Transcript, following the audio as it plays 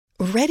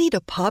Ready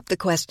to pop the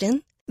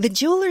question? The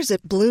jewelers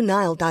at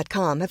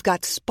BlueNile.com have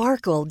got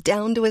sparkle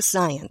down to a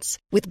science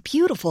with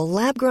beautiful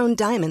lab-grown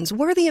diamonds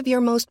worthy of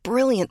your most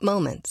brilliant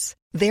moments.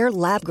 Their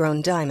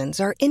lab-grown diamonds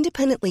are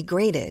independently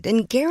graded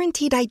and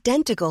guaranteed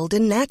identical to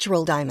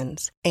natural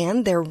diamonds,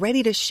 and they're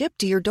ready to ship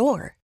to your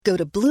door. Go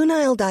to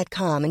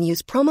BlueNile.com and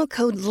use promo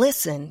code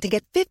LISTEN to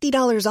get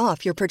 $50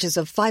 off your purchase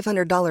of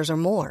 $500 or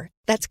more.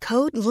 That's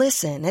code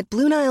LISTEN at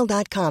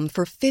BlueNile.com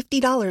for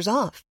 $50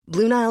 off.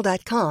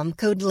 BlueNile.com,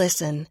 code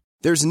LISTEN.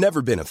 There's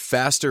never been a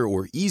faster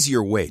or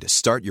easier way to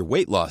start your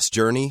weight loss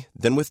journey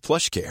than with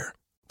PlushCare.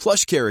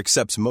 PlushCare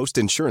accepts most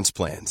insurance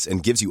plans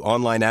and gives you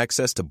online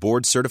access to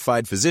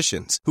board-certified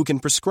physicians who can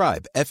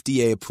prescribe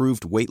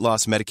FDA-approved weight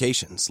loss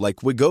medications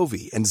like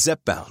Wegovy and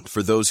Zepbound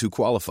for those who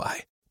qualify.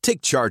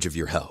 Take charge of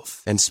your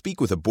health and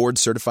speak with a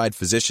board-certified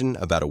physician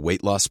about a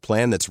weight loss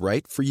plan that's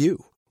right for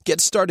you.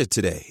 Get started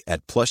today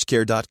at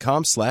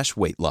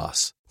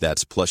plushcare.com/weight-loss.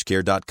 That's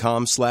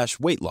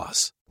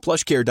plushcare.com/weight-loss.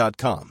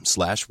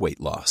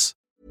 plushcare.com/weight-loss.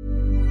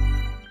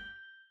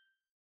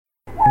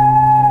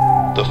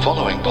 The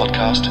following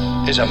podcast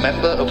is a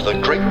member of the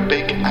Great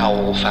Big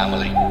Owl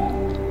family.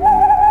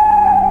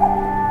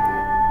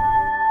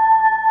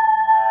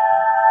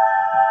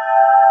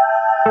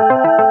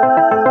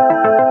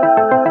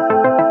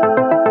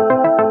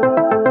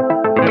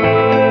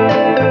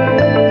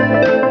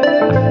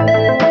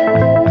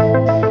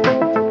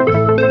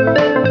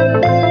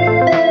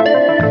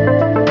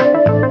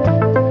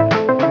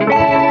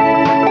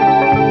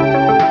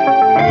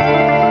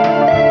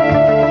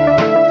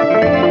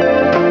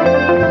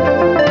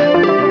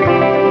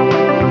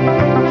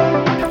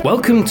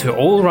 Welcome to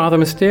All Rather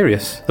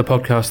Mysterious, the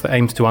podcast that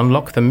aims to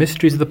unlock the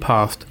mysteries of the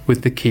past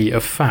with the key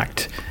of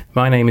fact.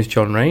 My name is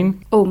John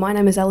Rain. Oh, my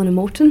name is Eleanor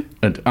Morton.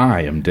 And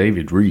I am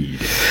David Reed.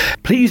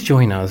 Please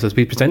join us as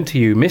we present to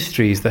you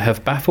mysteries that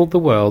have baffled the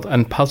world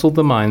and puzzled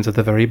the minds of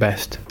the very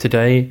best.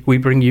 Today, we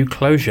bring you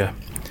closure.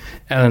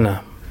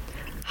 Eleanor.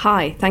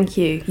 Hi, thank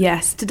you.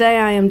 Yes, today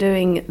I am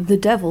doing The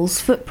Devil's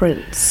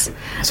Footprints.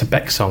 It's a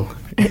Beck song.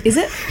 Is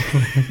it?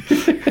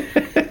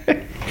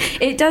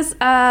 It does,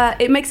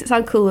 it makes it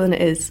sound cooler than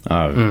it is.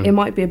 It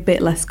might be a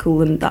bit less cool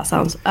than that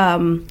sounds.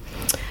 And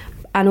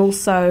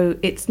also,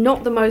 it's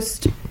not the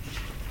most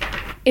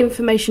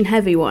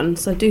information-heavy one,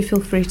 so do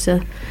feel free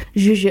to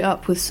zhuzh it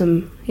up with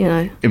some,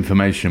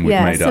 information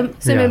we've made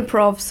up. Some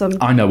improv, some...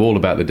 I know all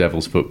about the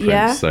Devil's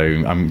Footprints, so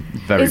I'm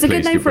very pleased to bring it. It's a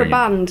good name for a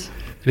band.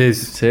 It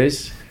is. It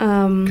is.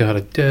 Got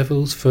a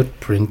devil's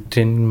footprint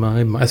in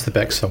my mind. That's the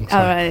Beck song. Oh,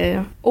 right,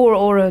 yeah.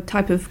 Or a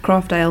type of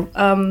craft ale.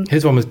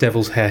 His one was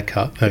Devil's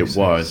Haircut. It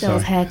was.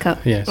 Devil's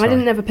Haircut. Yeah, I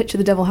didn't ever picture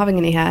the devil having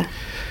any hair.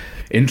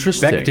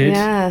 Interesting. Beck did.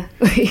 Yeah.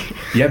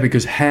 Yeah,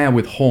 because hair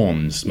with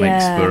horns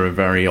makes for a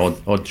very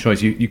odd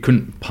choice. You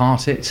couldn't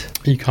part it.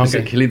 You can't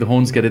particularly the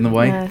horns get in the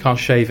way. Yeah. Can't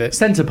shave it.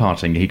 Centre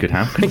parting he could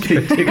have. He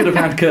could have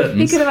had curtains.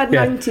 He could have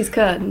had 90s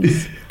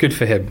curtains. Good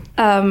for him.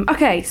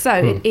 Okay, so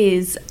it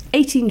is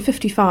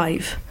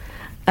 1855.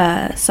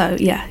 So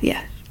yeah.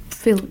 Get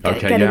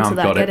into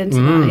that.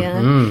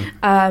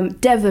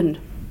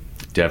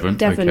 Devon,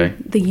 okay.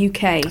 the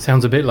UK.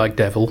 Sounds a bit like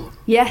devil.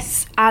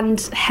 Yes, and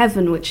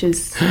heaven, which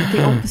is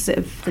the opposite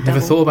of the devil.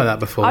 Never thought about that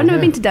before. I've never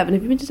been to Devon.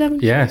 Have you been to Devon?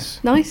 Yes.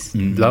 Nice.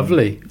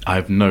 Lovely. I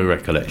have no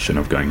recollection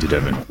of going to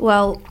Devon.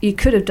 Well, you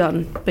could have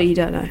done, but you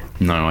don't know.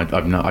 No,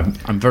 I've not.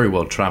 I'm very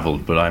well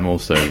travelled, but I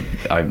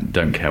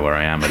don't care where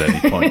I am at any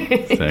point.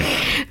 So.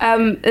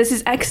 This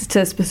is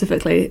Exeter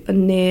specifically,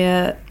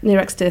 near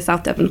Exeter,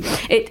 South Devon.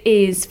 It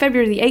is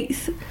February the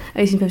 8th,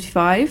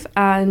 1855,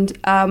 and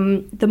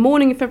the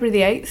morning of February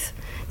the 8th,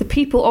 the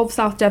people of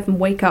South Devon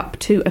wake up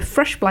to a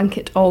fresh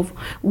blanket of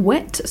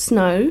wet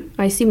snow.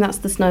 I assume that's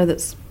the snow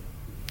that's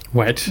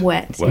Wet.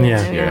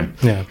 Yeah.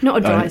 Not a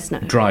dry snow.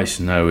 Dry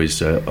snow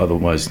is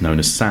otherwise known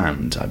as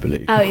sand, I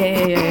believe. Oh,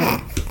 yeah.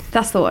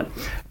 That's the one.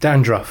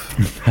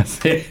 Dandruff.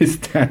 That's it, it's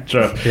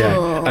dandruff. Yeah.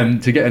 Oh.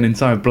 And to get an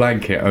entire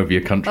blanket over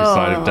your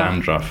countryside of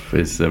dandruff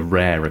is a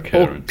rare Or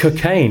occurrence.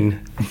 cocaine,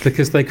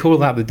 because they call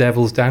that the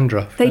devil's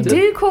dandruff. They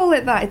do call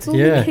it that. It's all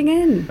linking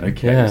in.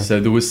 Okay, Yeah.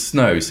 so there was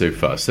snow so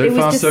far. So It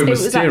was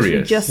mysterious.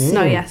 actually just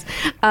snow, yes.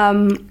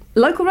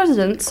 Local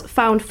residents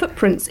found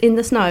footprints in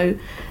the snow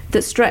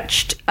that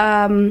stretched,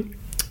 the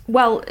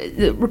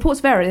reports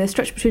vary, they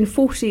stretched between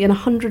 40 and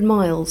 100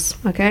 miles,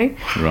 okay?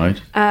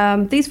 Right.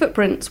 These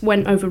footprints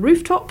went over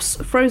rooftops,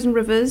 frozen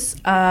rivers,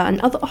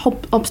 and other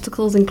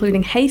obstacles,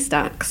 including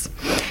haystacks.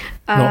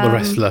 Not the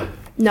wrestler.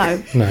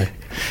 No.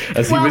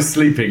 As he was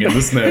sleeping in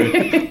the snow.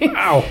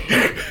 Ow!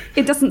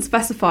 It doesn't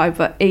specify,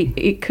 but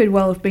it could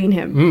well have been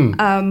him.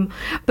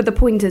 But the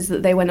point is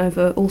that they went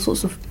over all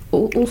sorts of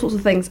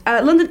things.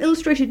 London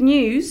Illustrated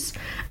News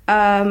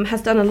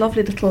has done a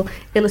lovely little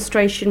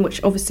illustration,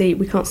 which obviously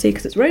we can't see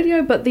because it's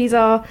radio, but these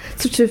are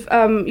sort of,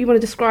 you want to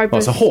describe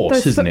it's a horse,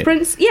 those isn't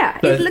footprints? it? Yeah,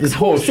 it looks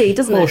horsey,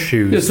 doesn't it?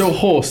 Horseshoes. Yeah, so a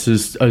horse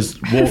has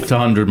walked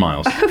 100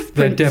 miles.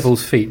 They're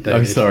devil's feet,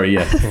 David. Oh, sorry,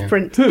 yes.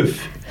 Hoofprint.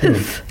 Hoof.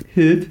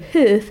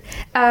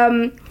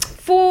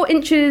 4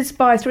 inches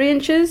by 3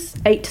 inches,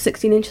 8 to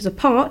 16 inches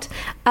apart,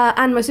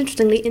 and most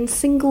interestingly, in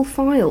single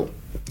file.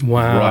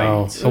 Wow.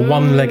 Right. A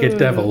one-legged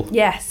devil.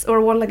 Yes, or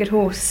a one-legged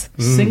horse.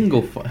 Hang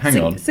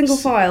on. Single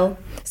file.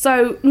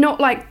 So not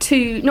like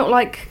two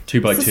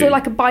by so two.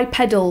 like a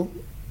bipedal.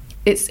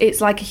 It's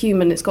like a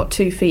human. It's got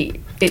 2 feet.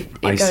 It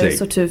I goes see.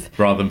 sort of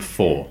Rather than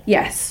 4.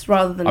 yes,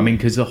 rather than. I mean,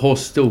 because a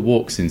horse still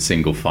walks in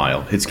single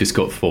file. It's just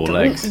got 4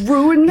 legs.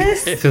 ruin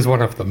this. If there's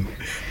one of them.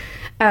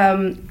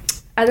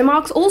 And the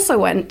marks also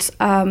went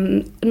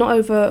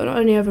not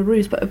only over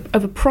roofs, but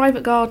over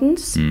private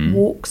gardens,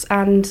 walks,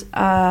 and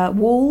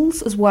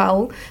walls as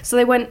well. So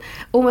they went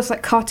almost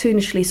like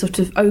cartoonishly, sort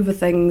of over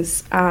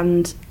things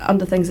and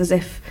under things, as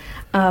if.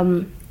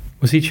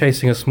 Was he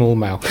chasing a small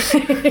mouse?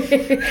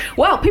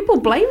 Well, people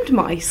blamed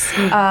mice.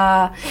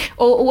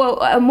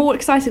 More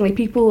excitingly,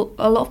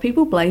 a lot of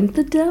people blamed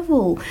the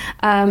devil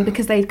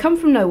because they'd come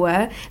from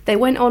nowhere. They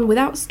went on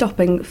without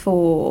stopping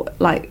for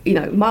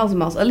miles and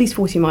miles, at least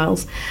 40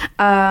 miles.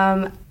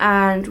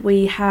 And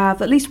we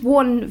have at least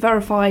one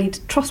verified,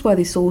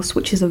 trustworthy source,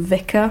 which is a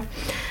vicar,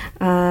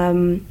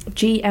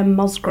 G.M.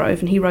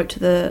 Musgrove, and he wrote to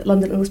the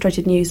London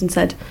Illustrated News and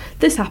said,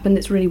 "This happened.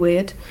 It's really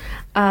weird."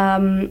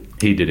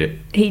 He did it.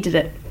 He did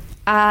it.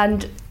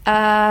 And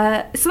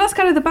so that's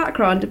kind of the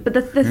background. But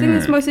the thing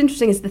that's most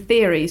interesting is the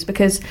theories,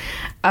 because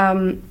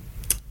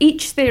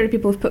each theory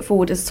people have put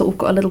forward has sort of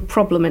got a little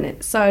problem in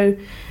it. So,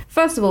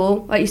 first of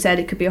all, like you said,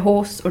 it could be a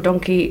horse or a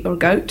donkey or a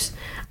goat.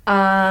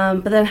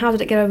 But then how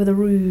did it get over the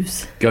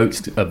roofs?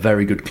 Goats are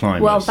very good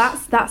climbers. Well,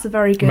 that's a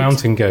very good...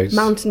 Mountain goats.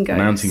 Mountain goats.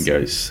 Mountain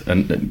goats,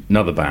 and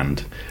another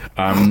band.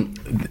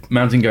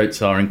 Mountain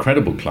goats are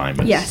incredible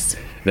climbers. Yes.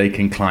 They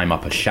can climb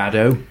up a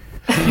shadow.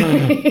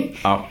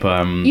 Up.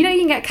 You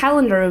can get a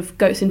calendar of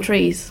goats in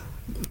trees.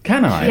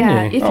 Can I?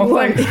 Yeah, if you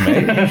want.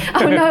 Thanks, mate.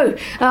 Oh no,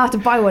 I have to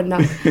buy one now.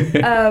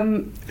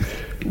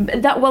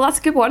 That's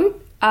a good one.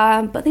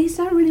 But these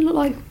don't really look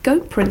like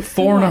goat prints.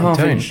 4.5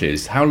 Don't.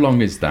 inches. How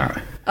long is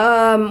that?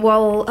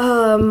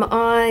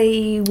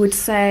 I would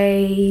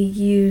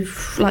say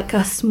like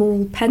a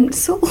small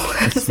pencil.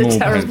 That's a small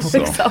terrible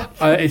pencil.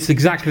 example. It's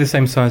exactly the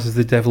same size as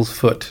the devil's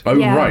foot. Oh,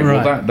 Yeah. right.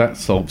 Right. Well, that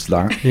solves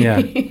that. Yeah.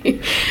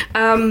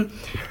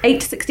 8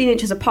 to 16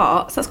 inches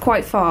apart. So that's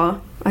quite far,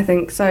 I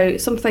think. So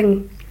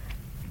something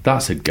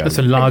That's a goat. That's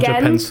a larger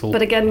again, pencil.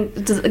 But again,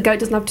 a goat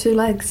doesn't have 2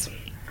 legs.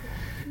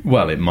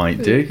 Well, it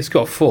might do. It's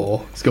got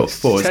 4. It's got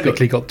 4. It's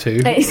technically got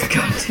 2. It's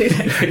got 2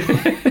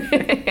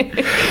 legs.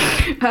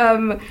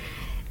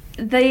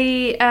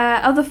 The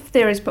other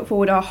theories put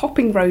forward are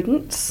hopping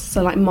rodents,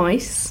 so like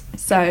mice.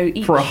 So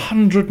each, For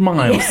 100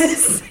 miles.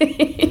 Yes.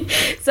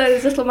 So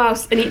there's a little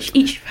mouse, and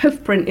each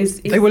hoof print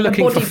is They were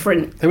looking a body for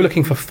print. They were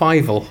looking for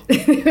Fievel.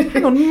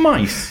 Hang on,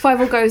 mice.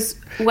 Fievel goes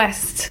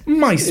west.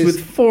 Mice with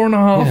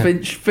 4.5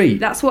 inch feet.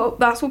 That's what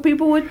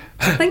people were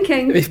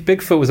thinking. If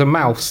Bigfoot was a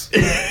mouse,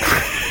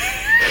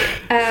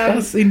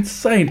 That's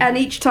insane. And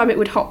each time it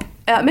would hop.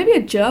 Maybe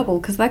a gerbil,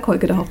 because they're quite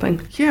good at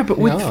hopping. Yeah, but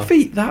with Yeah.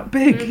 feet that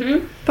big,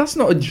 Mm-hmm. that's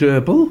not a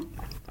gerbil.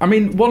 I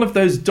mean, one of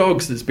those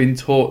dogs that's been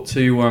taught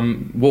to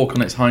walk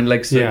on its hind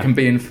legs so Yeah. it can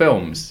be in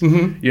films.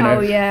 Mm-hmm. You know, Oh,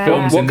 yeah.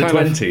 films What in the kind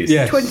of- 20s.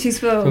 yes. 20s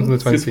film. Films in the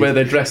Just where 20s.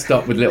 they're dressed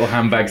up with little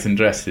handbags and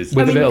dresses.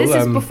 With I mean, a little,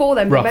 this is before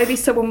then, but ruff. maybe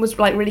someone was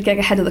like really getting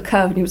ahead of the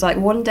curve, and he was like,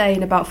 one day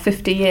in about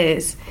 50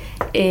 years,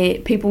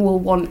 people will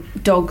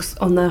want dogs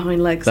on their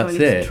hind legs, so I That's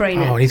need to it. train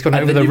Oh, it. and he's gone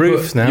And over then the you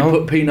roofs put, now. You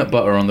put peanut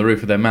butter on the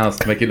roof of their mouths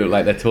to make it look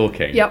like they're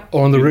talking. Yep.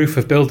 Or on the roof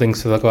of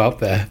buildings so they'll go up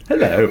there.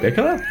 Hello,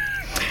 Vicar.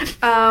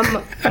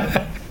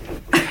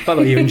 I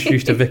thought you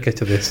introduced a vicar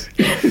to this.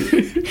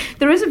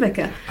 There is a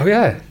vicar. Oh,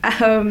 yeah.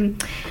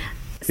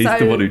 He's So-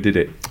 the one who did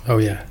it. Oh,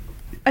 yeah.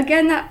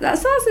 Again,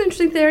 that's an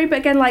interesting theory, but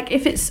again, like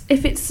if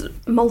it's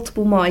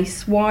multiple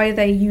mice, why are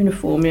they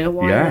uniform?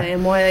 Why are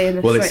they in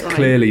a Well, straight it's line?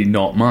 clearly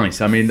not mice.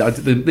 I mean,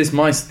 this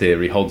mice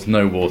theory holds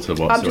no water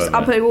whatsoever.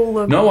 I'm putting all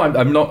the No,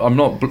 I'm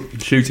not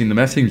shooting the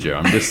messenger.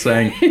 I'm just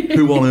saying,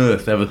 who on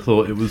earth ever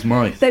thought it was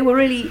mice? They were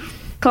really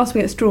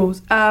clasping at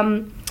straws.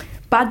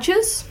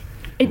 Badgers.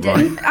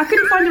 Right. I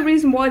couldn't find a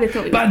reason why they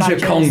thought it was Badger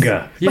badgers.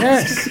 conger.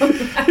 Yes.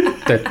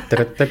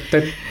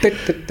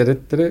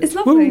 It's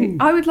lovely.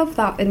 I would love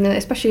that,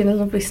 especially in a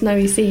lovely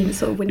snowy scene,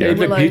 sort of window It'd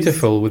look willows.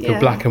 beautiful with the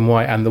black and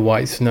white and the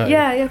white snow.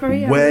 Yeah,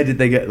 very. Where did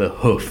they get the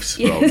hoofs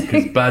from?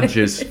 Because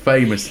badgers,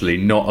 famously,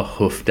 not a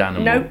hoofed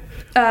animal. Nope.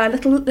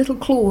 Little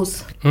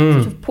claws,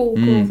 sort of paw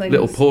claw things.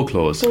 Little paw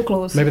claws. Paw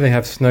claws. Maybe they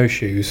have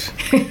snowshoes.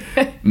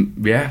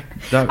 Yeah.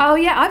 Oh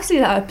yeah, I've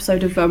seen that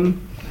episode of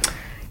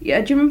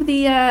Yeah, do you remember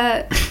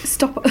the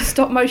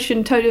stop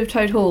motion Toad of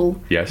Toad Hall?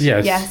 Yes.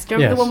 Yes. Yes. Do you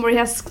remember Yes. the one where he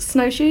has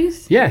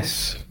snowshoes?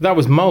 Yes. That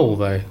was Mole,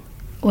 though.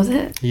 Was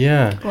it?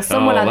 Yeah. Well,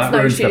 someone Oh, had that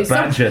ruins the snowshoes.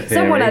 badger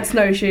Someone theory. had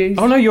snowshoes.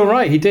 Oh, no, you're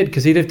right. He did,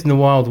 because he lived in the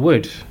wild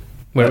wood,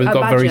 where it A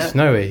got very badger.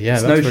 snowy. Yeah,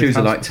 that's where his Snowshoes are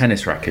house like was.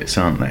 tennis rackets,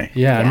 aren't they?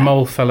 Yeah, and Yeah.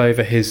 Mole fell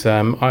over his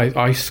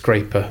ice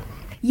scraper.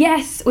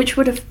 Yes, which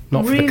would have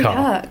Not for the really car.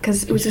 hurt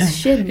because it was his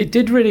shin. It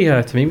did really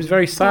hurt him. He was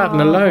very sad and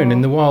alone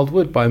in the wild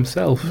wood by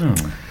himself.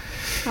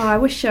 Oh, I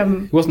wish. He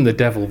wasn't the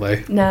devil, though.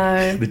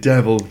 No. The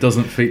devil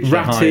doesn't feature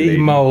Ratty, highly.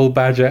 Mole,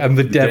 Badger, and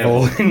the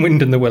devil in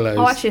Wind in the Willows.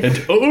 Oh, actually,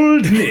 And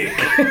old Nick.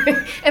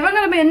 if I'm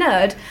going to be a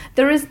nerd,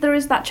 there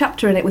is that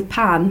chapter in it with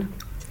Pan.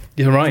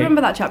 You're right. Do you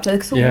remember that chapter?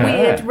 The sort of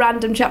weird,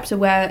 random chapter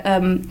where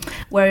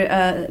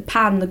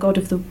Pan, the god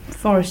of the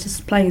forest,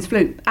 is playing his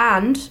flute,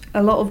 and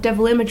a lot of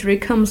devil imagery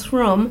comes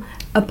from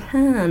a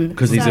pan.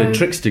 Because he's a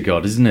trickster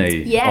god, isn't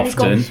he? Yeah,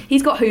 often.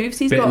 he's got hooves.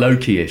 He's bit got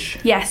Loki-ish.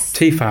 Yes.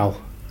 Teafal.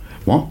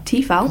 What?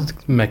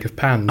 Teafal. Make of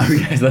pans. Oh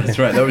yes, that's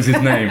right. That was his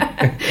name.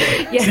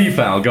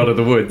 Teafal, god of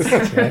the woods.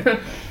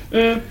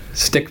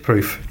 Stick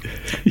proof.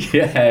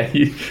 Yeah,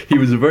 he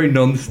was a very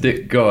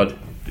non-stick god.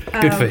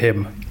 Good for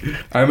him.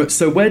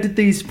 So where did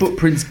these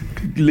footprints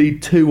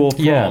lead to or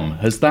from? Yeah.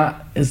 Has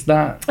that?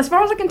 As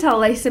far as I can tell,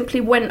 they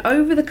simply went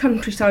over the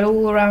countryside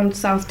all around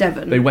South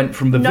Devon. They went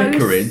from the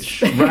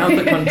vicarage round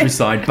the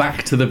countryside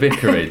back to the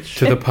vicarage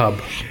to the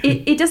pub.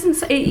 It doesn't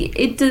say,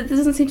 there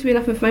doesn't seem to be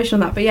enough information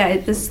on that. But yeah,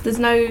 there's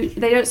no.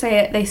 They don't say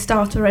it. They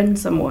start or end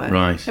somewhere.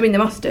 Right. I mean, they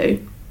must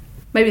do.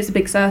 Maybe it's a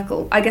big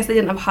circle. I guess they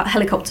didn't have a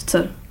helicopter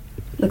to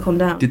look on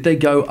down. Did they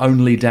go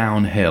only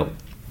downhill?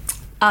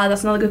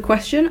 That's another good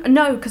question.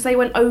 No, because they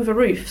went over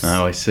roofs.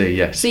 Oh, I see,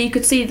 yes. So you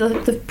could see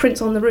the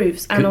prints on the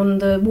roofs and on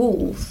the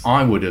walls.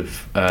 I would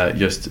have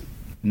just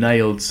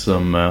nailed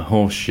some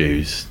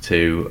horseshoes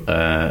to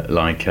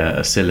like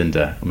a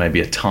cylinder, or maybe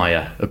a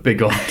tyre, a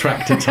big old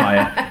tractor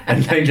tyre,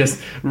 and they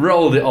just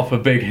rolled it off a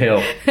big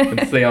hill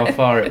and see how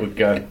far it would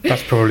go.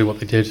 That's probably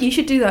what they did. You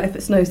should do that if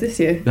it snows this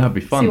year. That'd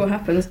be fun. See what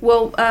happens.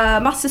 Well,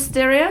 mass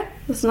hysteria,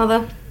 that's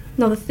another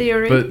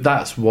theory. But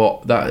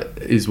that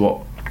is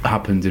what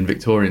happened in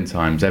Victorian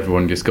times.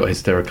 Everyone just got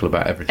hysterical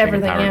about everything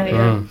apparently.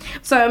 Yeah.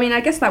 So I mean,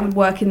 I guess that would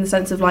work in the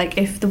sense of like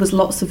if there was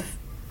lots of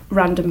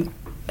random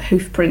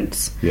hoof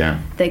prints,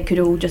 they could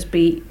all just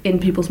be in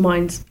people's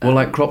minds. Well,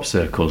 like crop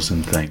circles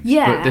and things.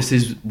 Yeah. But this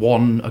is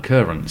one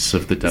occurrence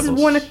of the devil's This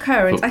is one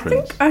occurrence.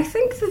 footprints. I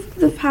think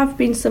there have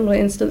been similar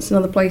incidents in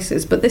other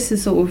places, but this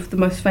is sort of the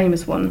most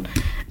famous one.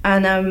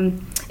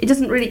 And it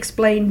doesn't really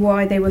explain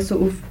why they were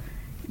sort of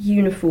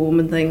uniform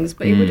and things,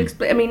 but it would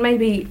explain. I mean,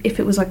 maybe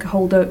if it was like a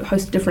whole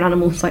host of different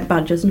animals like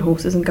badgers and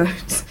horses and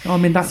goats. I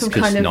mean, that's some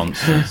just kind of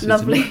nonsense.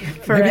 Lovely.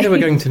 Maybe they were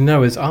going to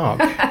Noah's Ark,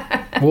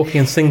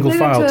 walking in single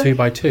file 2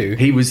 by 2.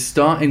 He was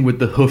starting with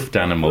the hoofed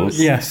animals.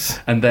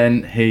 Yes. And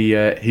then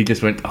he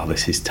just went, oh,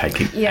 this is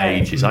taking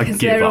ages. I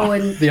give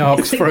up. The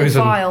ark's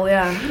frozen. File,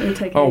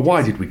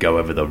 why did we go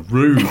over the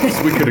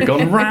roofs? We could have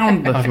gone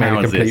round the I've houses. made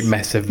a complete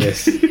mess of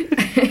this.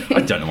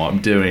 I don't know what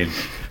I'm doing.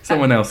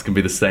 Someone else can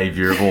be the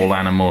saviour of all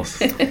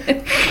animals. I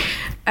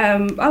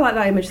like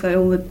that image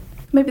though.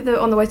 Maybe they're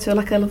on the way to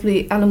like a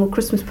lovely animal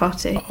Christmas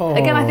party. Oh.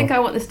 Again, I think I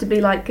want this to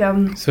be like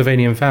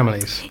Sylvanian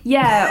families.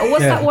 Yeah, or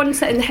what's that one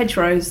set in the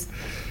hedgerows?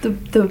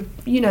 The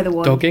you know the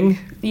one. Dogging?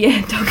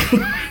 Yeah,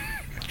 dogging.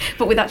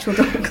 But with actual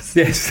dogs.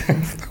 Yes.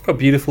 What a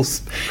beautiful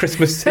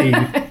Christmas scene.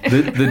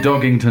 the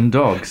Doggington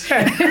dogs.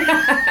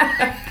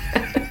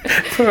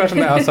 Imagine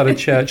that outside a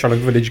church on a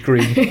village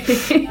green.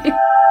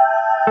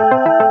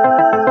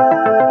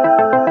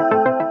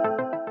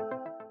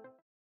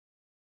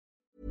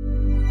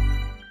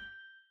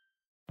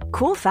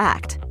 Cool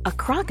fact, a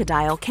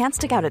crocodile can't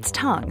stick out its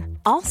tongue.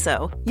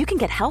 Also, you can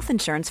get health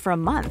insurance for a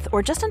month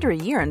or just under a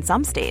year in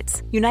some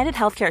states. United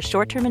Healthcare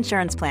short-term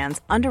insurance plans,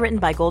 underwritten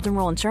by Golden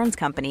Rule Insurance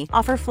Company,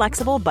 offer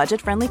flexible,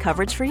 budget-friendly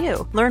coverage for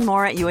you. Learn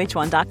more at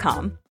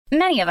uh1.com.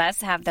 Many of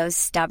us have those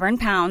stubborn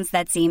pounds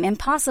that seem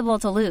impossible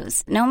to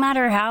lose, no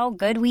matter how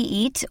good we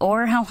eat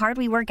or how hard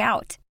we work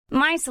out.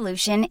 My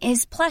solution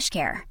is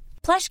PlushCare.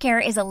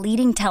 PlushCare is a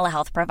leading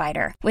telehealth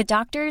provider with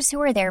doctors who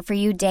are there for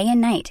you day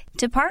and night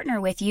to partner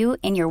with you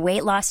in your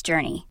weight loss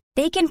journey.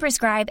 They can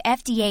prescribe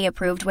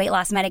FDA-approved weight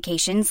loss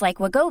medications like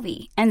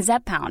Wegovy and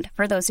Zepbound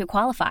for those who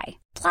qualify.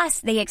 Plus,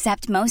 they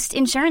accept most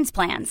insurance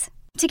plans.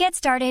 To get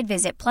started,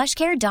 visit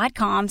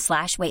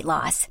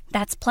plushcare.com/weightloss.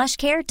 That's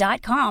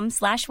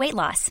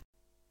plushcare.com/weightloss.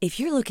 If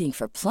you're looking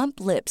for plump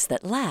lips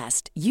that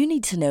last, you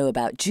need to know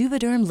about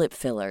Juvederm lip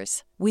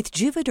fillers. With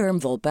Juvederm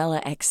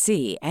Volbella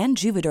XC and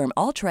Juvederm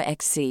Ultra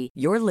XC,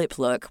 your lip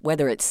look,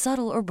 whether it's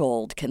subtle or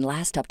bold, can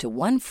last up to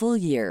 1 full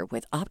year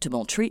with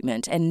optimal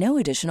treatment and no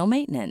additional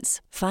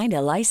maintenance. Find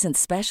a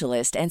licensed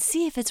specialist and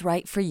see if it's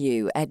right for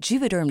you at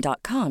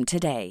Juvederm.com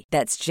today.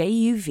 That's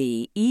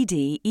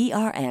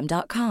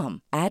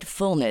JUVEDERM.com. Add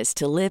fullness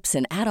to lips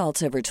in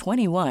adults over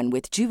 21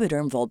 with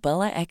Juvederm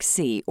Volbella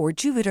XC or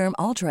Juvederm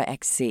Ultra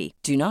XC.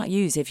 Do not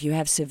use if you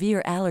have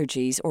severe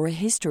allergies or a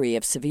history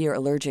of severe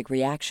allergic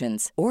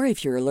reactions, or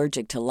if you're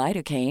allergic to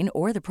lidocaine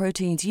or the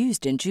proteins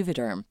used in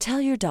Juvederm. Tell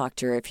your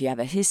doctor if you have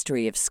a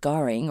history of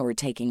scarring or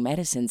taking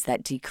medicines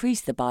that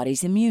decrease the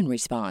body's immune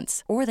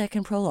response or that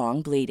can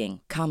prolong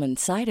bleeding. Common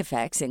side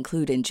effects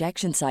include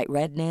injection site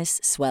redness,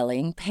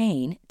 swelling,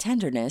 pain,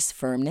 tenderness,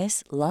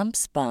 firmness,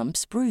 lumps,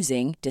 bumps,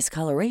 bruising,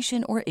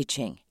 discoloration, or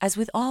itching. As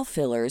with all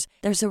fillers,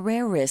 there's a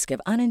rare risk of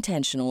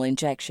unintentional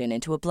injection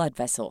into a blood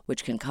vessel,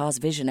 which can cause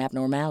vision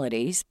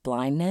abnormalities,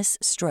 blindness,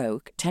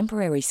 stroke,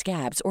 temporary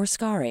scabs, or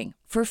scarring.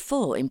 For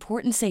full,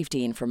 important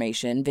safety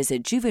information,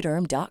 visit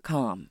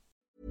Juvederm.com.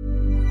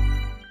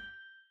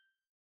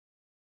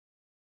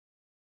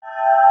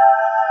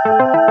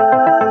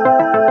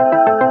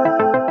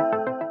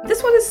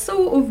 This one is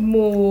sort of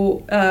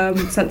more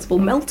sensible,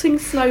 melting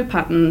snow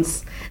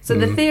patterns. So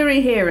the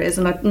theory here is,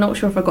 and I'm not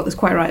sure if I got this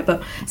quite right,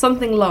 but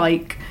something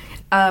like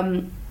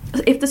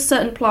if there's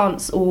certain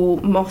plants or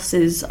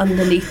mosses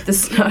underneath the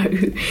snow,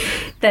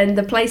 then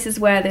the places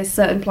where there's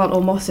certain plant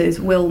or mosses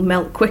will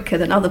melt quicker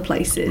than other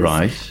places,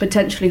 Right.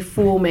 potentially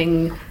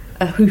forming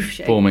a hoof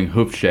shape. Forming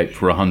hoof shape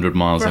for 100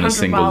 miles For in a 100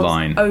 single miles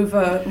line.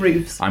 over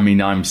roofs. I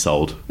mean, I'm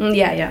sold.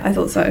 Yeah, I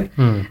thought so.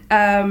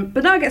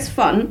 But now it gets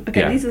fun.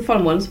 Okay, Yeah. these are the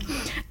fun ones.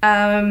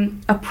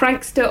 A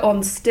prankster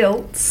on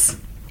stilts.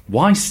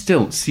 Why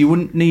stilts? You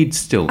wouldn't need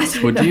stilts,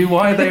 would you?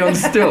 Why are they on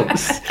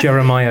stilts?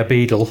 Jeremiah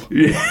Beadle,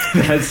 Yeah,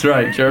 that's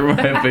right.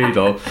 Jeremiah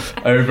Beadle,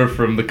 over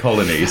from the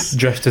colonies.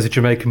 dressed as a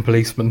Jamaican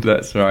policeman.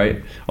 That's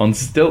right. On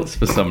stilts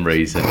for some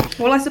reason.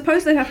 Well, I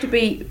suppose they'd have to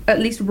be at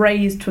least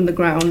raised from the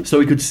ground. So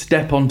he could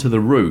step onto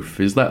the roof.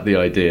 Is that the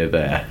idea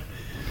there?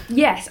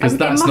 Yes, Because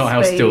that's not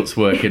how stilts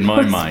work in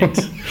my mind.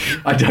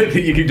 I don't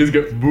think you can just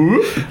go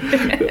whoop.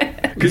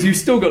 Because you've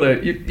still got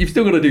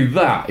to do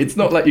that. It's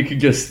not like you can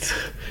just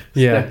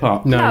step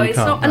up. No, you it's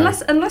can't, not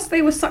no. unless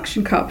they were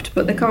suction cupped,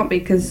 but they can't be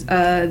because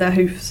they're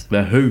hoofs.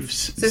 They're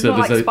hoofs. So it's not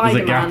like there's a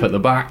Spider-Man. gap at the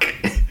back.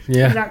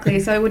 Yeah. Exactly.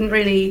 So I wouldn't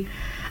really.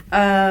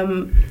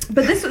 But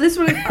this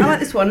one, I like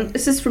this one.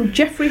 This is from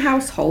Geoffrey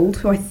Household,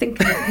 who I think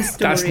is a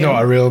historian. That's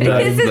not a real name.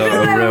 It is, Not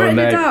I've a real written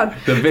it name. down.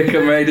 The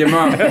vicar made him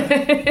up.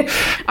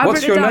 I've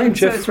What's written your it down, name,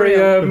 so it's Jeffrey?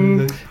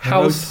 real.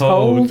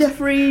 Household.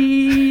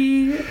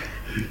 Jeffrey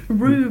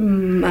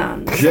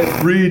Roomman.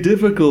 Jeffrey,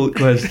 difficult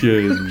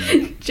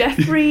question.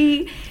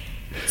 Jeffrey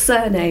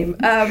surname.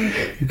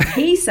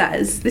 He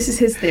says, this is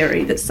his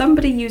theory, that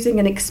somebody using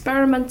an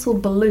experimental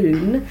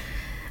balloon,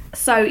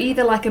 so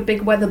either like a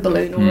big weather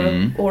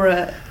balloon or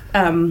a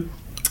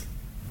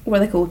what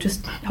are they called?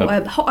 Just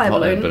hot air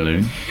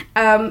balloon.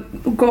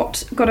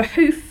 Got a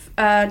hoof,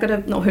 not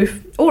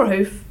a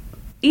hoof,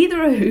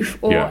 either a hoof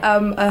or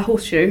a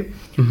horseshoe.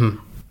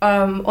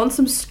 On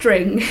some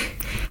string,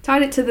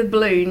 tied it to the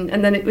balloon,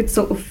 and then it would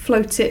sort of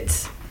float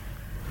it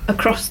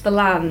across the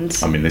land.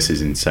 I mean, this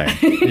is insane.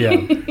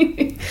 Yeah.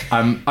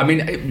 I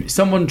mean,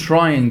 someone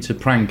trying to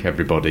prank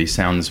everybody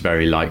sounds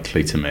very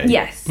likely to me.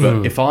 Yes.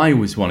 But if I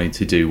was wanting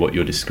to do what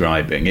you're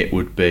describing, it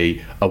would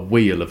be a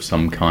wheel of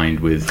some kind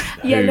with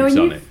hooves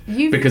on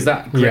it. Because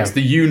that creates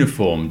the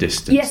uniform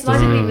distance. Yes, I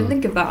didn't even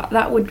think of that.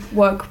 That would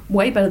work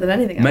way better than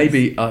anything else.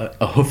 Maybe a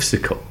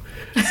hoofsicle.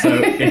 So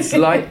it's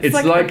like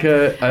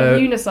a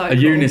unicycle. A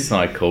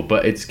unicycle,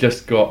 but it's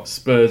just got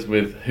spurs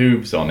with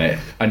hooves on it,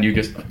 and you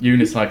just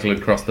unicycle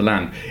across the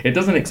land. It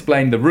doesn't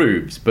explain the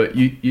roofs, but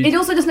you It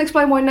also doesn't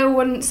explain why no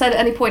one said at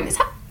any point, is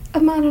that a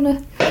man on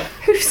a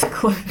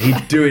hoofsicle?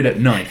 he'd do it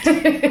at night.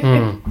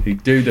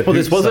 He'd do the Well,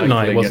 this was at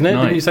night, hoofcycling wasn't at it?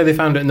 night. Didn't you say they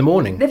found it in the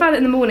morning? They found it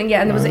in the morning,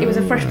 yeah, and it was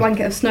a fresh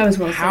blanket of snow as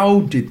well. so- How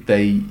did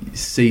they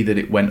see that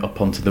it went up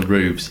onto the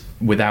roofs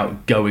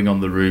without going on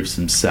the roofs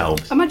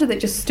themselves? I imagine they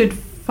just stood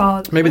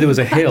far. Maybe there was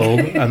a hill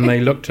and they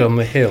looked on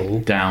the hill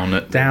Down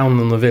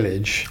on the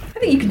village. I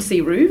think you can see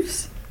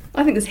roofs.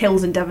 I think there's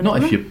hills in Devon. not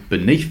isn't if you're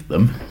beneath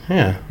them.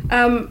 Yeah.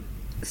 there?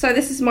 So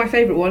this is my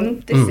favourite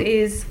one.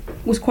 This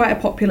was quite a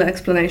popular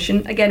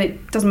explanation. Again,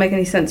 it doesn't make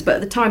any sense, but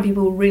at the time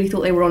people really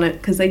thought they were on it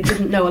because they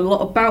didn't know a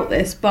lot about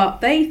this,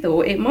 but they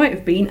thought it might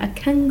have been a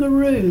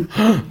kangaroo.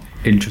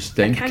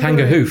 Interesting.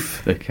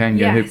 Kangahoof. The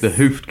kangaroo, Yes. the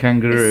hoofed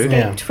kangaroo.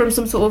 Escaped from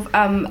some sort of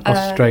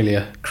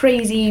Australia.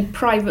 crazy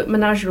private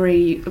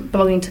menagerie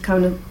belonging to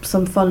kind of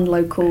some fun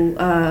local.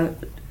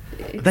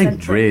 They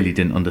really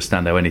didn't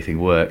understand how anything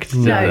worked, did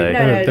No, they? no,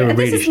 no. They were And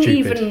really this isn't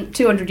stupid. even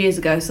 200 years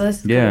ago, so this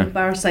is kind Yeah. of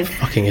embarrassing.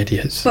 Fucking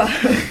idiots. But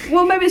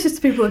well, maybe it's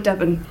just the people of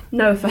Devon.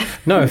 No offence.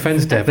 No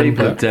offence, Devon.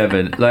 People of But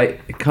Devon,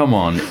 like, come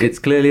on, it's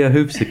clearly a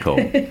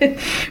hoofsicle.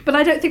 But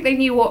I don't think they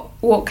knew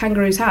what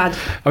kangaroos had.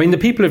 I mean, the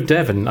people of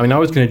Devon, I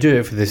was going to do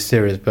it for this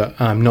series, but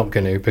I'm not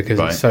going to because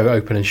Right. it's so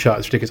open and shut.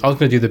 It's ridiculous. I was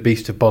going to do the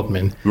Beast of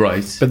Bodmin.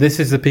 Right. But this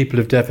is the people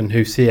of Devon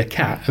who see a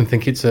cat and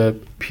think it's a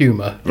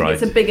puma. Right.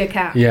 It's a bigger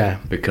cat. Yeah.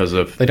 Because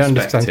of They don't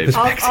understand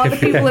perspective. Are the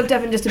people of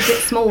Devon just a bit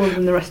smaller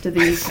than the rest of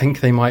I these?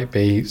 think they might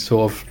be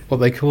sort of what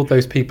they call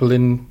those people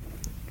in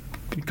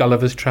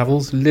Gulliver's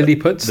Travels,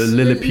 Lilliputians. The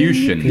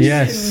Lilliputians.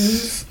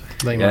 Yes.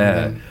 They might Yeah.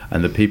 then.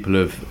 And the people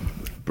of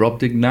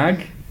Brobdingnag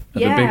are the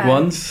big Yeah.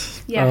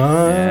 ones. Yes.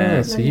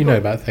 Yeah. So you know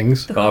about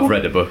things. The I've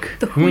read a book.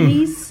 The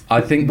Wheeze.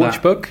 I think Which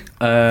that, book?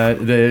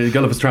 The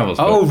Gulliver's Travels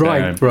book. Oh,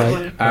 right,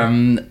 right.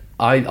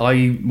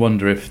 I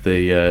wonder if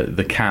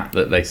the cat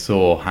that they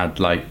saw had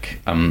like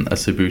a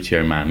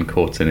Sabutio man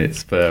caught in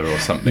its fur or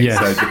something. Yes.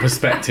 So the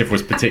perspective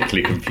was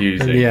particularly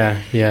confusing. Yeah,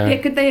 Yeah, yeah.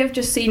 could they have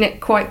just seen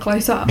it quite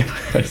close up?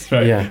 That's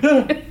right.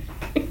 Yeah.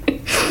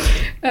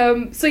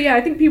 So yeah,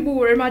 I think people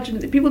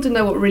didn't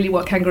know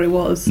what kangaroo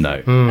was.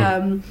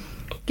 No.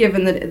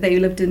 Given that they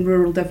lived in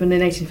rural Devon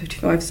in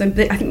 1855, so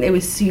I think they were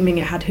assuming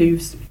it had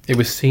hooves. It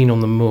was seen on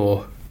the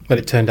moor, but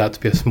it turned out to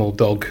be a small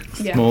dog.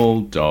 Yeah.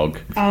 Small dog.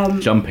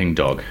 Jumping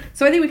dog.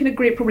 So I think we can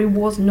agree it probably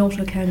was not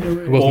a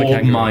kangaroo. It wasn't a Or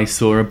kangaroo.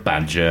 mice or a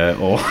badger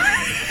or...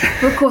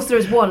 But of course, there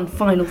is one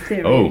final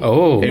theory.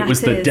 Oh. It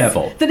was That the is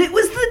devil. That it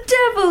was the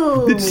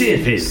devil. The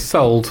devil.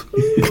 Sold.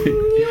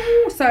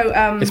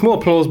 So It's more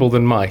plausible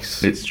than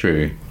mice. It's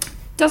true.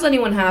 Does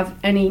anyone have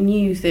any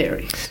new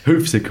theories?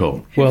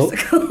 Hoofsicle. Well,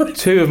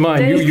 two of mine.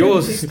 Dave's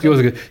Yours got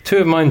are good. Two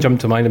of mine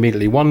jumped to mind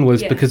immediately. One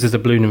was Yeah. because there's a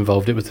balloon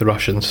involved. It was the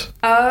Russians.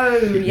 Oh,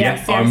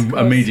 yes. I'm of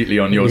course. immediately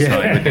on your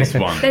side with this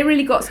one. They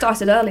really got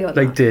started early on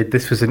They that. did.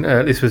 This was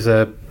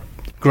a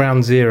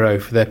ground zero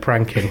for their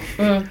pranking.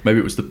 Maybe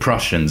it was the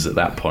Prussians at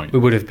that point. It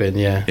would have been,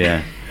 yeah.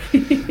 Yeah.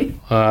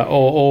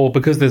 Or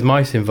because there's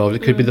mice involved,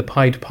 it could be the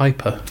Pied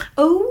Piper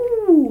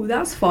Oh,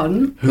 that's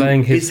fun.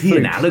 playing his Is he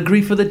an flute.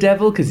 allegory for the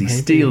devil? Because he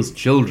steals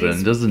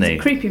children, doesn't he?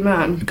 Creepy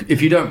man.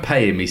 If you don't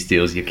pay him, he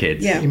steals your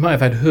kids. Yeah. He might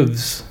have had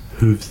hooves.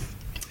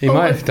 He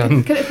might have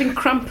done. Could it have been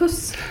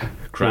Krampus?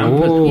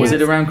 Krampus. Oh. Was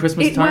Yes. it around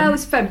Christmas time? Well,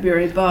 it's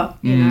February, but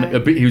you know.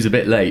 He was a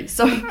bit late.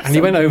 And he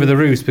went over the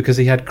roofs because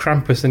he had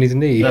Krampus in his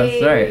knee.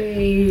 That's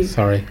right.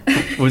 Sorry.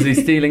 Was he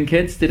stealing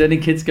kids? Did any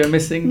kids go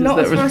missing? Does Not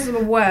that as far as I'm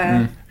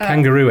aware.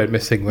 Kangaroo went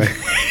missing though.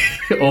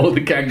 all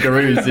the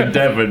kangaroos in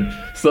Devon?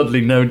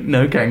 Suddenly,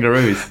 no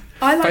kangaroos.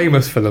 I like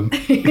Famous for them.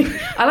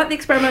 I like the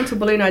experimental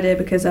balloon idea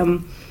because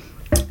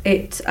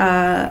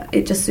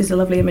it just is a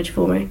lovely image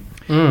for me.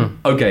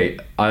 Okay,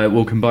 I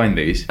will combine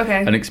these.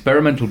 Okay. An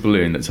experimental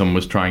balloon that someone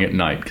was trying at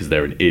night because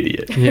they're an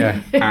idiot.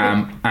 Yeah.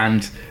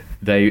 And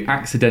they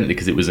accidentally,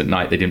 because it was at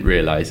night, they didn't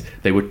realise,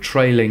 they were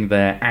trailing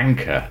their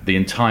anchor the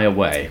entire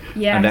way.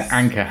 Yes. And their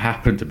anchor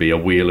happened to be a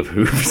wheel of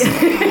hooves.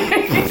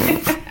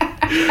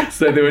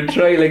 So they were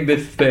trailing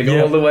this thing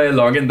all the way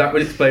along, and that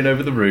would explain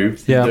over the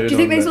roofs. Yeah. Do you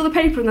think they saw the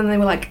paper and then they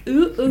were like,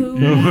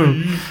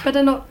 ooh,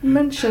 better not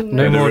mention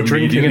No that. more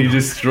drinking Immediately and-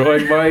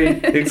 destroying my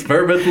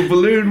experimental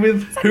balloon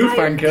with hoof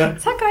anchor.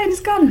 It's that guy in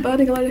his gun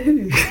burning a load of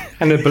hooves.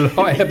 And a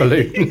hot air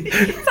balloon.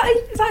 is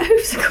that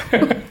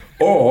hoofsicle?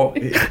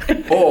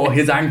 Or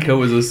his anchor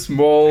was a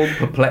small,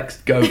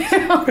 perplexed goat.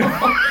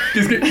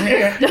 Just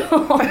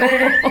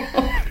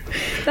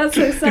That's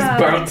so sad.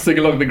 bouncing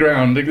along the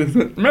ground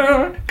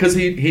because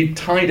he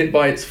tied it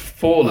by its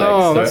forelegs.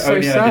 Oh, that's it so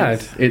only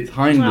had sad. its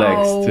hind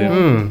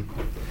legs.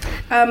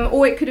 Oh.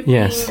 Or it could have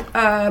Yes.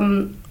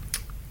 been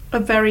a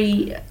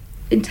very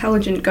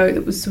intelligent goat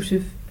that was sort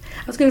of,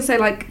 I was going to say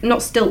like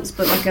not stilts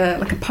but like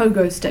a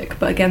pogo stick,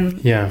 but again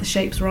Yeah. the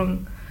shape's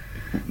wrong.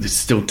 There's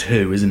still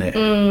two, isn't it?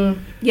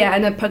 Yeah,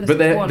 and a pogo But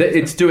stick's one.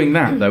 it's doing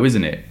that though,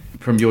 isn't it?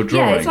 From your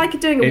drawing. Yeah, it's like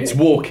doing a It's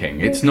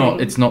walking. It's not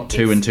two It's-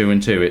 and two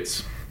and two.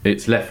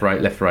 It's left,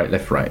 right, left, right,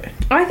 left, right.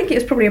 I think it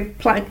was probably a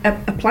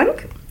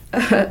prank.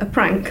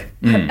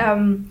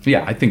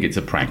 Yeah, I think it's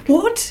a prank.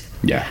 What?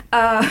 Yeah.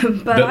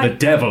 But That the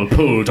devil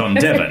pulled on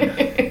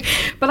Devon.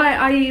 But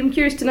I am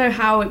curious to know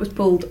how it was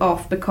pulled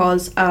off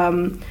because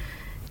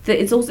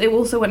it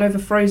also went over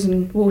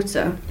frozen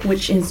water,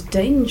 which is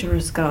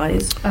dangerous,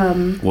 guys.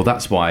 Well,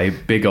 that's why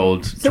big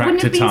old wouldn't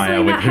tractor it be tyre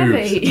something with that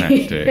hooves heavy?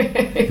 attached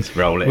to it. Just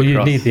roll it Well, you'd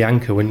across. need the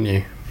anchor, wouldn't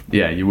you?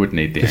 Yeah, you would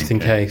need the Just in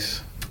anchor.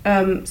 case.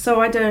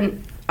 So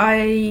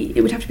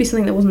it would have to be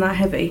something that wasn't that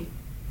heavy,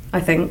 I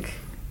think,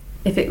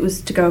 if it was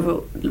to go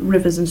over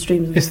rivers and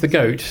streams. It's the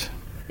goat.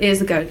 It is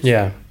the goat.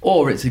 Yeah.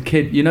 Or it's a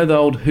kid, you know, the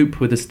old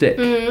hoop with a stick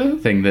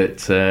thing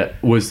that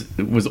was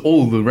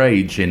all the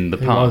rage in the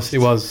past. It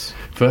was.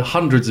 For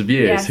hundreds of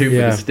years, Yes. hoop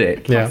Yeah. with a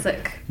stick. Yeah.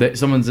 Classic. That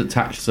someone's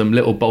attached some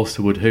little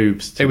balsa wood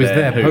hoops to It was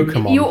their their hoop.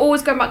 Pokemon. You're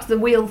always going back to the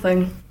wheel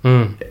thing.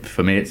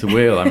 For me, it's a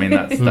wheel. I mean,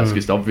 that's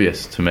just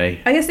obvious to me.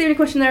 I guess the only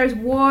question there is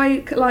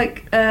why,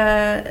 like,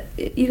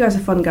 you guys are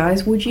fun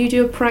guys. Would you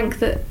do a prank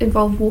that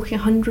involved walking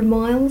 100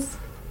 miles?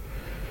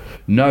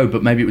 No,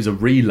 but maybe it was a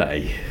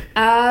relay.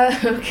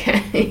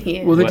 Okay.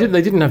 Yeah. Well, they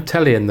didn't have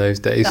telly in those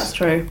days. That's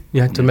true.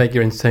 You had to make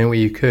your entertainment where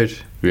you could.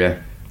 Yeah.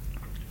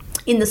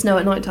 In the snow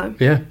at night time.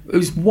 Yeah. It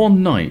was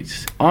one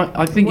night.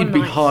 I think One you'd be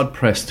night. hard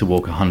pressed to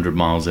walk 100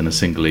 miles in a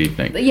single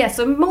evening. Yeah,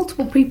 so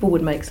multiple people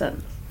would make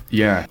sense.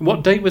 Yeah.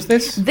 What date was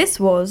this? This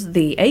was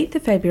the 8th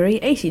of February,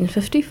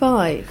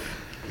 1855.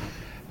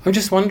 I'm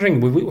just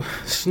wondering,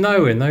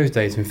 snow in those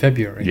days in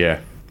February? Yeah.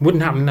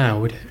 Wouldn't happen now,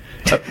 would it?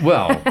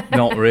 Well,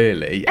 not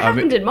really. It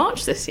happened in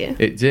March this year.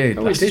 It did.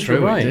 Oh, it That's did, true.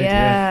 you're right. It did,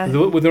 Yeah.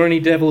 Were there any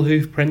devil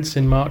hoof prints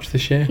in March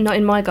this year? Not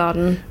in my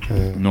garden.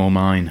 Nor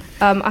mine.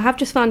 I have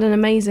just found an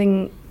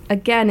amazing.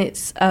 Again,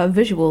 it's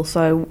visual,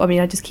 so I mean,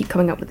 I just keep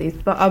coming up with these.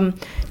 But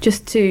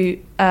just to,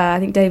 I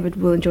think David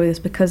will enjoy this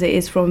because it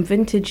is from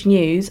Vintage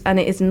News, and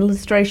it is an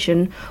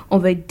illustration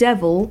of a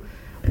devil,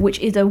 which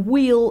is a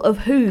wheel of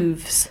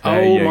hooves.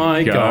 There Oh you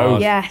my go.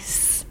 God.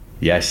 Yes.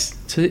 Yes.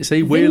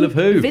 See, wheel of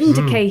hooves.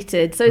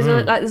 Vindicated. So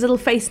there's there's a little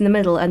face in the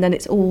middle, and then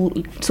it's all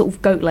sort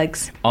of goat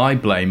legs. I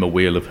blame a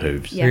wheel of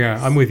hooves. Yes.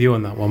 Yeah, I'm with you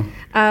on that one.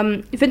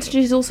 Vintage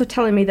is also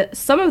telling me that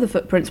some of the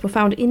footprints were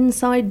found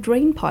inside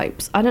drain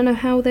pipes. I don't know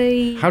how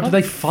they. How do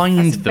they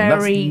find them?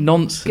 That's very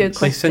nonsense. good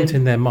They sent question.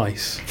 in their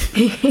mice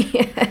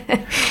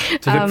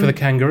to look for the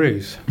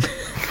kangaroos.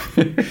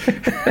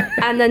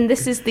 And then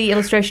this is the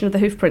illustration of the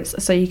hoof prints,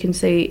 so you can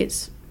see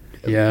it's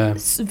Yeah.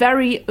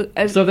 very.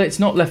 So that it's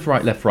not left,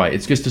 right, left, right.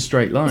 It's just a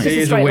straight line. It's just It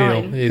a is a straight wheel.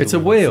 line. It is It's a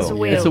wheel. It's a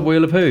wheel. It's a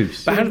wheel of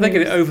hooves. But how did they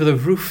get it over the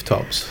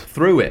rooftops?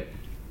 Through it.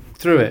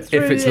 Through it.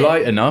 If it's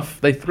light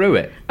enough, they threw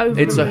it.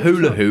 It's a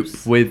hula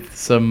hoop with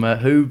some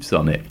hooves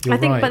on it. I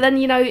think, but then,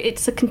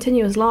 it's a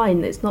continuous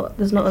line. There's not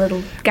a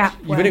little gap.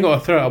 You've only got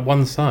to throw it at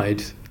one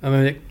side, and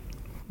then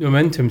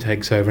momentum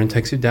takes over and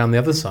takes it down the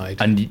other side.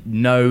 And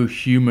no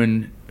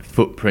human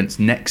footprints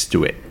next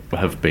to it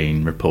have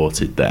been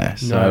reported there.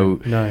 No.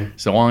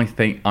 So I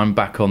think I'm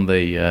back on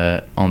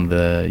the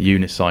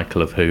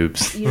unicycle of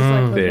hooves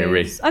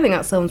theory. I think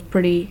that sounds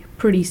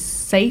pretty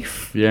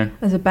safe. Yeah.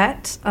 As a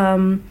bet.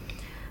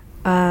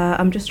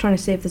 I'm just trying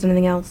to see if there's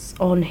anything else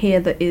on here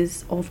that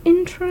is of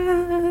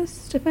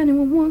interest. If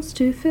anyone wants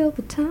to fill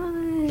the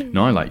time.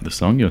 No, I like the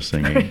song you're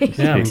singing.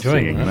 Yeah, I'm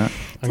enjoying that.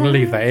 I'm going to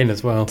leave that in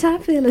as well.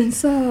 Time feeling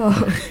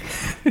song.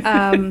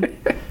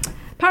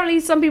 Apparently,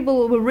 some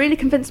people were really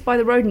convinced by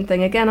the rodent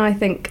thing. Again,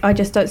 I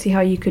just don't see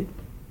how you could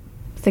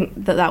think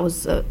that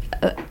was a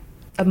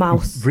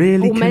mouse.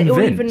 Really convinced?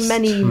 Or even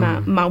many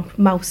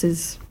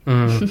mouses.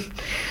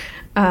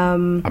 I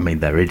mean,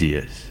 they're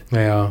idiots.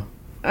 They are.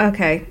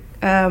 Okay.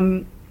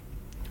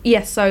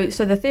 Yes. So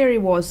the theory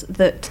was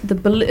that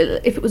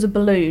if it was a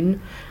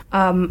balloon,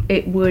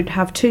 it would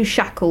have two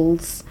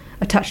shackles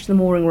attached to the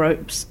mooring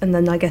ropes, and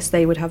then I guess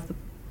they would have the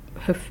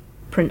hoof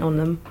print on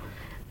them.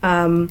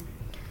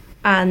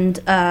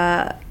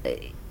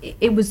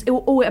 It was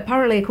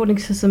apparently, according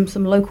to some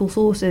local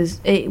sources,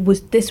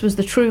 this was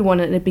the true one,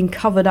 and it had been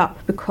covered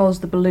up because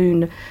the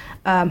balloon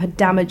had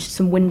damaged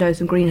some windows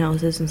and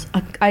greenhouses, and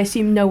I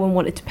assume no one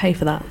wanted to pay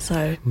for that.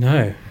 So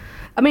no.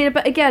 I mean,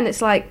 but again,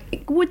 it's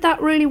like, would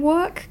that really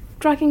work,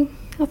 dragging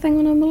a thing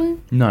on a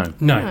balloon? No,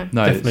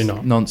 definitely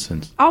not.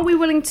 Nonsense. Are we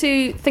willing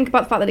to think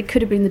about the fact that it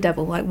could have been the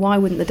devil? Like, why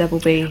wouldn't the devil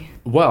be?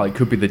 Well, it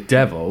could be the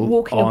devil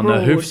walking on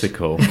abroad. a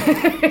hoofsicle.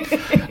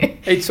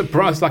 It's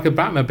like a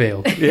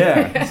Batmobile.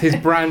 Yeah. It's his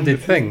branded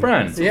thing.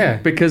 Brand. Yeah.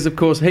 Because, of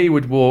course, he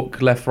would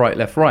walk left, right,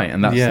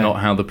 and that's not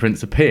how the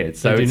prince appeared.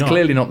 So it's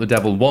clearly not the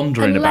devil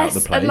wandering about the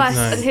place.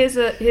 And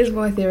here's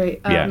my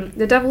theory.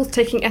 The devil's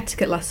taking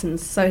etiquette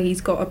lessons, so he's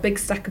got a big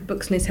stack of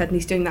books in his head and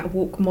he's doing that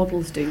walk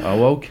models do.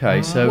 Oh,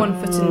 okay. So 1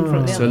 foot in front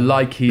of the So other.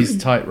 like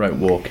he's tightrope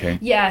walking.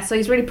 Yeah, so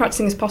he's really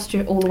practicing his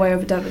posture all the way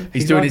over Devon.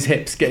 He's doing his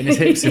hips, getting his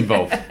hips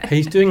involved.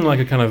 He's doing like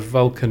a kind of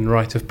Vulcan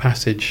rite of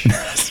passage.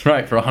 That's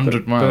right, for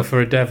 100 miles. But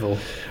for a devil.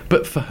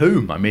 But for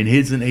whom? I mean,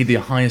 isn't he the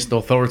highest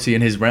authority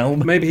in his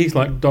realm? Maybe he's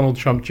like Donald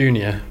Trump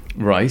Jr.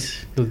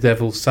 Right. The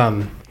devil's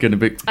son. Gonna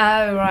be...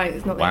 Oh, right.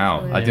 It's not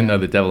wow, I didn't know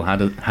the devil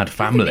had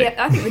family.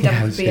 I think the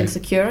devil would be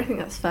insecure. I think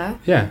that's fair.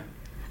 Yeah.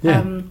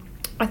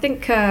 I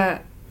think...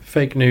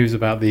 fake news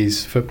about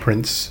these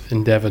footprints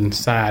in Devon.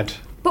 Sad.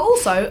 But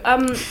also,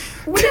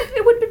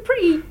 it would be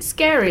pretty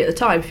scary at the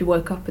time if you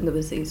woke up and there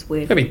was these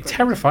weird... It'd be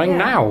terrifying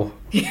now.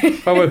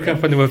 If I woke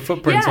up and there were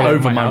footprints all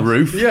over my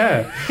roof.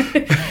 Yeah.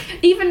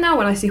 Even now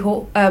when I see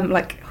horse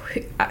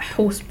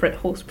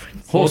prints.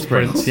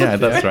 Yeah,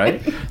 that's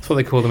right. That's what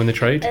they call them in the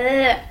trade.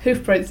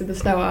 Hoof prints in the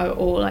snow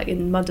or like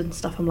in mud and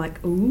stuff. I'm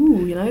like,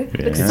 ooh,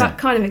 looks that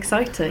kind of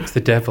exciting. It's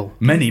the devil.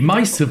 Many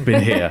mice have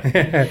been here.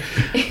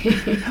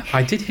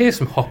 I did hear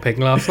some hopping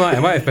last night.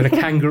 It might have been a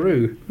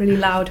kangaroo. Really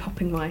loud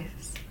hopping mice.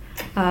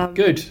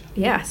 Good.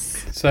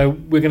 Yes. So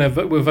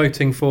we're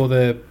voting for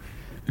the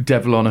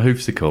devil on a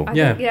hoofsicle.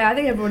 I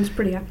think everyone's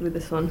pretty happy with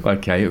this one.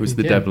 Okay, it was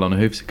the devil on a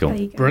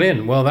hoofsicle.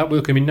 Brilliant. Well, that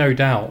will be no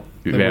doubt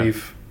that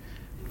we've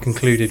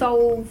concluded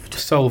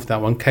solved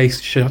that one. Case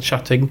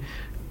shutting.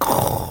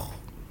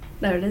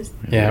 There it is.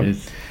 Yeah. It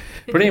is.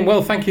 Brilliant.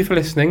 Well, thank you for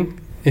listening.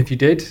 If you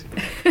did,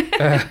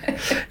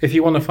 if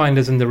you want to find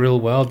us in the real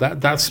world,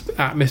 that's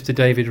at Mr.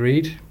 David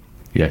Reed.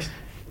 Yes.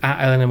 At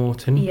Eleanor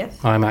Morton.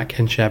 Yes. I'm at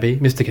Ken Shabby,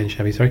 Mr. Ken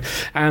Shabby, sorry.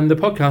 And the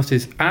podcast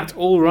is at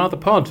All Rather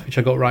Pod, which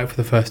I got right for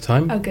the first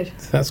time. Oh, good.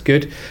 So that's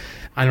good.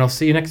 And I'll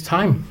see you next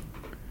time.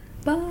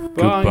 Bye.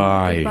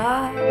 Goodbye.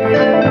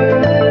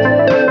 Bye.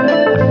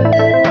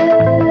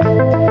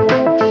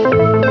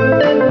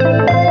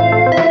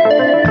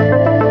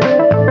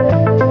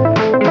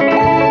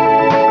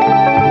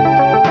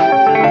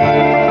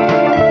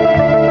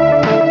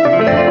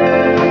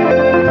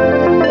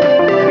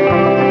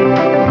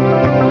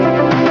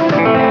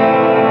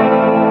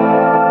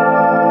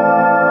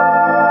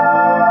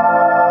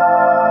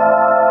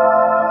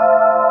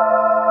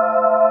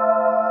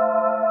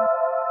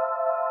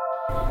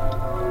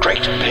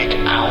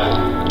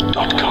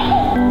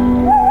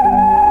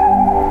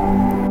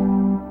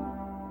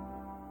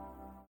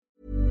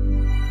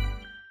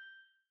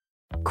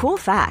 Cool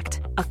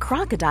fact, a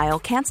crocodile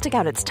can't stick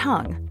out its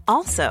tongue.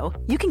 Also,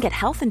 you can get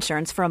health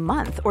insurance for a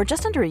month or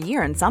just under a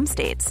year in some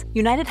states.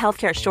 United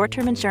Healthcare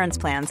short-term insurance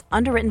plans,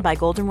 underwritten by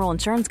Golden Rule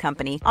Insurance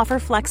Company, offer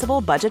flexible,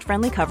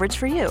 budget-friendly coverage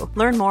for you.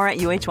 Learn more at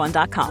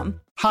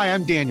UH1.com. Hi,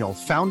 I'm Daniel,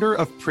 founder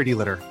of Pretty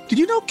Litter. Did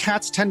you know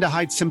cats tend to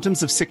hide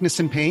symptoms of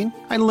sickness and pain?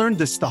 I learned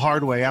this the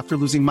hard way after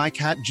losing my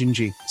cat,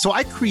 Gingy. So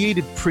I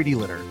created Pretty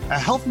Litter, a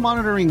health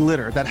monitoring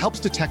litter that helps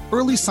detect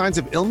early signs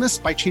of illness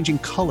by changing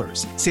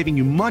colors, saving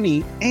you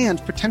money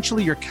and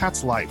potentially your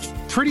cat's life.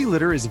 Pretty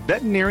Litter is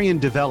veterinarian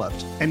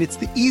developed, and it's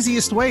the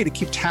easiest way to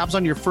keep tabs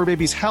on your fur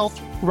baby's health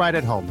right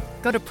at home.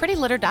 Go to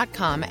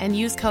prettylitter.com and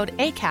use code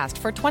ACAST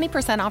for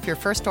 20% off your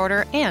first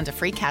order and a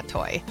free cat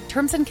toy.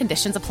 Terms and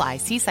conditions apply.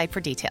 See site for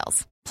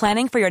details.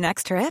 Planning for your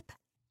next trip?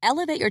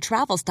 Elevate your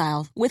travel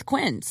style with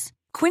Quince.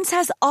 Quince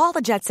has all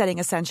the jet-setting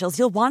essentials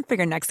you'll want for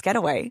your next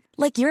getaway,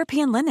 like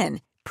European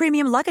linen,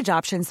 premium luggage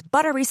options,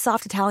 buttery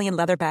soft Italian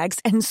leather bags,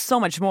 and so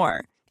much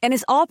more. And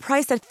is all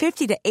priced at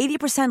 50 to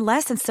 80%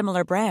 less than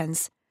similar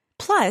brands.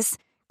 Plus,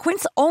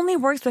 Quince only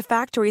works with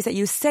factories that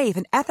use safe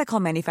and ethical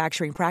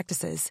manufacturing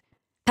practices.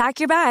 Pack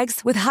your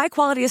bags with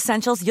high-quality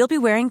essentials you'll be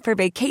wearing for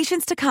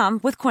vacations to come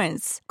with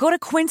Quince. Go to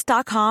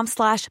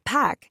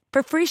quince.com/pack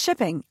for free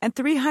shipping and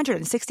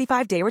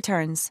 365-day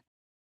returns.